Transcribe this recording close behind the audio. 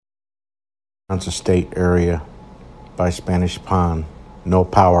Kansas State area by Spanish Pond. No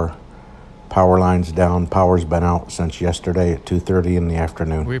power. Power lines down. Power's been out since yesterday at 2:30 in the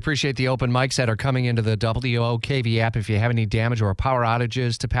afternoon. We appreciate the open mics that are coming into the WOKV app. If you have any damage or power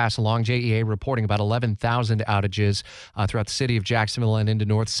outages to pass along, JEA reporting about 11,000 outages throughout the city of Jacksonville and into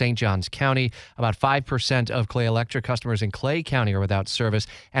North St. Johns County. About 5% of Clay Electric customers in Clay County are without service.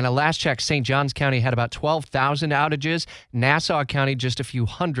 And at last check, St. Johns County had about 12,000 outages. Nassau County, just a few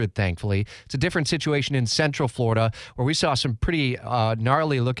hundred, thankfully. It's a different situation in Central Florida, where we saw some pretty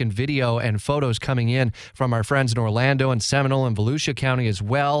gnarly-looking video and photos coming in from our friends in Orlando and Seminole and Volusia County as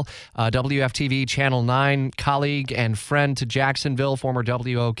well. WFTV Channel 9 colleague and friend to Jacksonville, former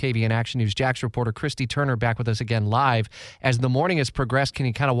WOKV and Action News Jax reporter Christy Turner back with us again live. As the morning has progressed, can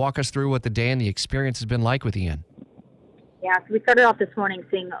you kind of walk us through what the day and the experience has been like with Ian? Yeah, so we started off this morning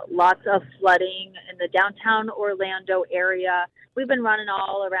seeing lots of flooding in the downtown Orlando area. We've been running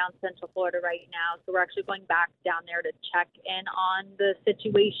all around Central Florida right now, so we're actually going back down there to check in on the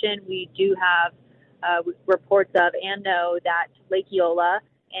situation. We do have reports of and know that Lake Eola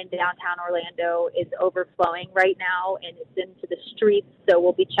in downtown Orlando is overflowing right now, and it's into the streets, so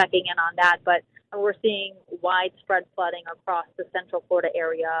we'll be checking in on that. But we're seeing widespread flooding across the Central Florida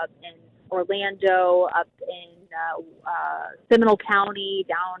area in Orlando, up in Seminole County,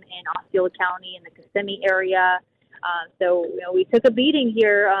 down in Osceola County, in the Kissimmee area. So we took a beating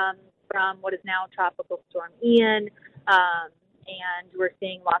here from what is now Tropical Storm Ian, and we're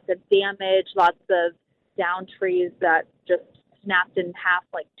seeing lots of damage, lots of down trees that just snapped in half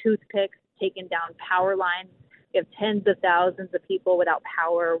like toothpicks, taken down power lines. We have tens of thousands of people without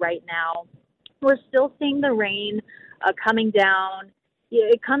power right now. We're still seeing the rain coming down.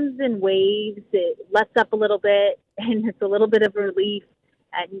 It comes in waves. It lets up a little bit, and it's a little bit of relief,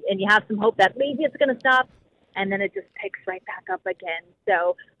 and you have some hope that maybe it's going to stop, and then it just picks right back up again.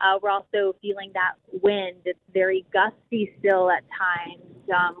 So we're also feeling that wind. It's very gusty still at times.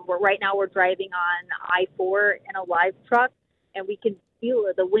 Right now we're driving on I-4 in a live truck, and we can feel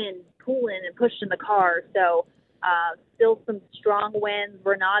the wind pulling and pushing the car. So still some strong winds.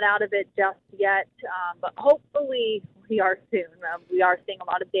 We're not out of it just yet, but hopefully we are soon. We are seeing a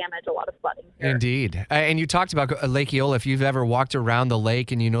lot of damage, a lot of flooding here. Indeed. And you talked about Lake Eola. If you've ever walked around the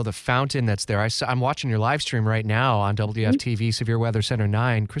lake and you know the fountain that's there, I'm watching your live stream right now on WFTV Severe Weather Center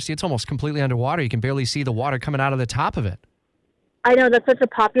 9. Christy, it's almost completely underwater. You can barely see the water coming out of the top of it. I know that's such a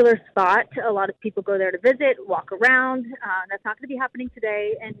popular spot. A lot of people go there to visit, walk around. That's not going to be happening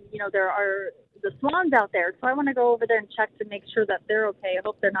today. And, there are the swans out there. So I want to go over there and check to make sure that they're okay. I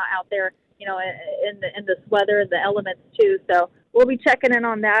hope they're not out there, in this weather, the elements too. So we'll be checking in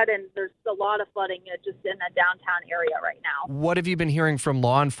on that. And there's a lot of flooding just in the downtown area right now. What have you been hearing from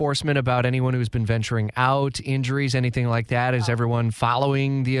law enforcement about anyone who's been venturing out, injuries, anything like that? Is everyone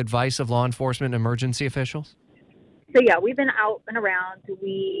following the advice of law enforcement and emergency officials? So, yeah, we've been out and around.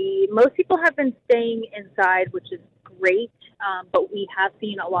 Most people have been staying inside, which is great, but we have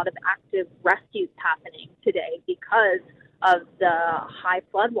seen a lot of active rescues happening today because of the high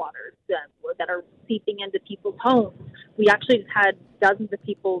floodwaters that are seeping into people's homes. We actually just had dozens of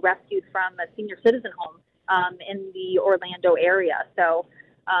people rescued from a senior citizen home in the Orlando area. So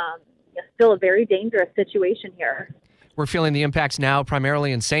it's still a very dangerous situation here. We're feeling the impacts now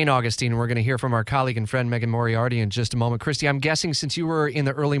primarily in St. Augustine. We're going to hear from our colleague and friend Megan Moriarty in just a moment. Christy, I'm guessing since you were in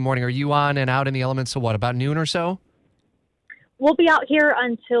the early morning, are you on and out in the elements till what, about noon or so? We'll be out here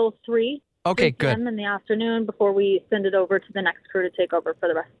until 3 good. In the afternoon before we send it over to the next crew to take over for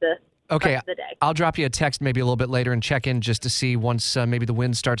the rest of the day. I'll drop you a text maybe a little bit later and check in just to see once maybe the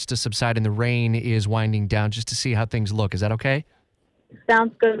wind starts to subside and the rain is winding down, just to see how things look. Is that okay?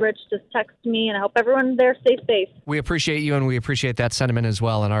 Sounds good, Rich. Just text me, and I hope everyone there stays safe. We appreciate you, and we appreciate that sentiment as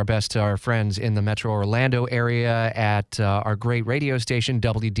well, and our best to our friends in the Metro Orlando area at our great radio station,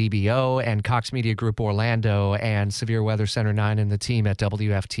 WDBO, and Cox Media Group Orlando, and Severe Weather Center 9 and the team at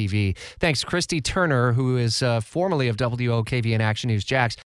WFTV. Thanks, Christy Turner, who is formerly of WOKV and Action News Jax.